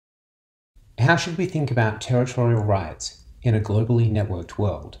How should we think about territorial rights in a globally networked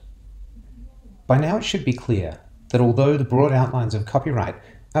world? By now it should be clear that although the broad outlines of copyright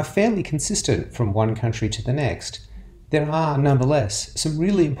are fairly consistent from one country to the next, there are nonetheless some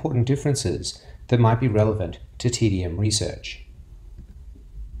really important differences that might be relevant to TDM research.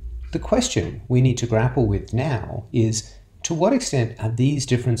 The question we need to grapple with now is, to what extent are these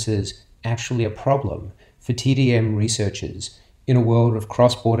differences actually a problem for TDM researchers in a world of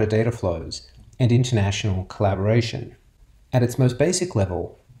cross-border data flows and international collaboration? At its most basic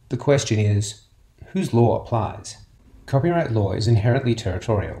level, the question is, whose law applies? Copyright law is inherently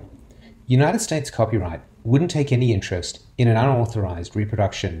territorial. United States copyright wouldn't take any interest in an unauthorized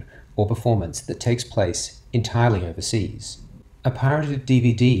reproduction or performance that takes place entirely overseas. A pirated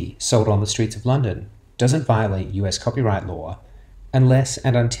DVD sold on the streets of London doesn't violate US copyright law unless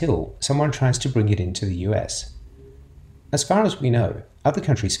and until someone tries to bring it into the US. As far as we know, other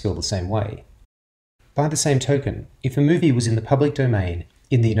countries feel the same way. By the same token, if a movie was in the public domain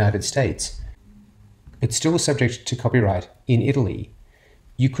in the United States, but still subject to copyright in Italy,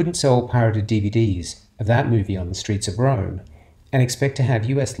 you couldn't sell pirated DVDs of that movie on the streets of Rome and expect to have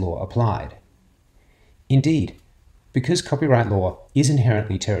US law applied. Indeed, because copyright law is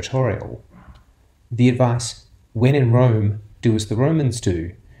inherently territorial, the advice, when in Rome, do as the Romans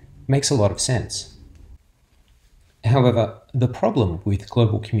do, makes a lot of sense. However, the problem with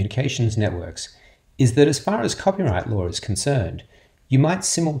global communications networks is that as far as copyright law is concerned, you might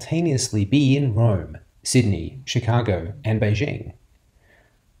simultaneously be in Rome, Sydney, Chicago, and Beijing.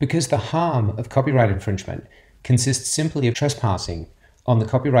 Because the harm of copyright infringement consists simply of trespassing on the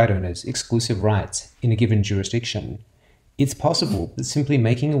copyright owner's exclusive rights in a given jurisdiction, it's possible that simply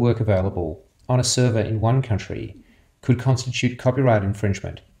making a work available on a server in one country could constitute copyright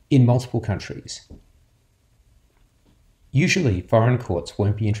infringement in multiple countries. Usually, foreign courts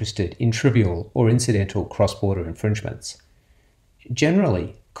won't be interested in trivial or incidental cross-border infringements.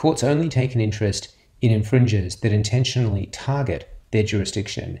 Generally, courts only take an interest in infringers that intentionally target their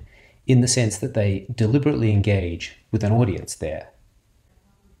jurisdiction in the sense that they deliberately engage with an audience there.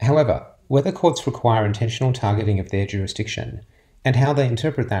 However, whether courts require intentional targeting of their jurisdiction and how they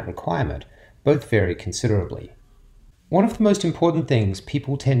interpret that requirement both vary considerably. One of the most important things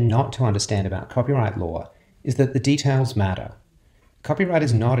people tend not to understand about copyright law is that the details matter. Copyright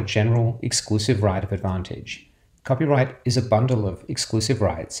is not a general, exclusive right of advantage. Copyright is a bundle of exclusive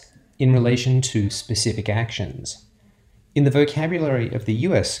rights in relation to specific actions. In the vocabulary of the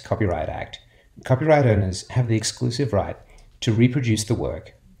US Copyright Act, copyright owners have the exclusive right to reproduce the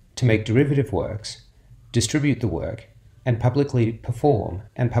work, to make derivative works, distribute the work, and publicly perform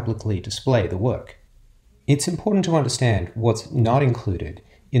and publicly display the work. It's important to understand what's not included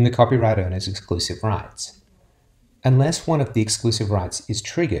in the copyright owner's exclusive rights. Unless one of the exclusive rights is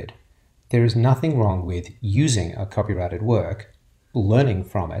triggered, there is nothing wrong with using a copyrighted work, learning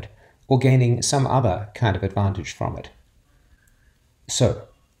from it, or gaining some other kind of advantage from it. So,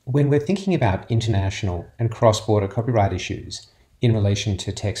 when we're thinking about international and cross-border copyright issues in relation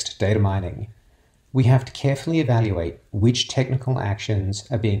to text data mining, we have to carefully evaluate which technical actions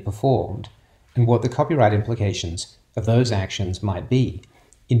are being performed and what the copyright implications of those actions might be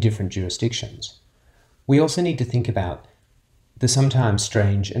in different jurisdictions. We also need to think about the sometimes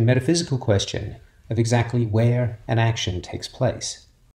strange and metaphysical question of exactly where an action takes place.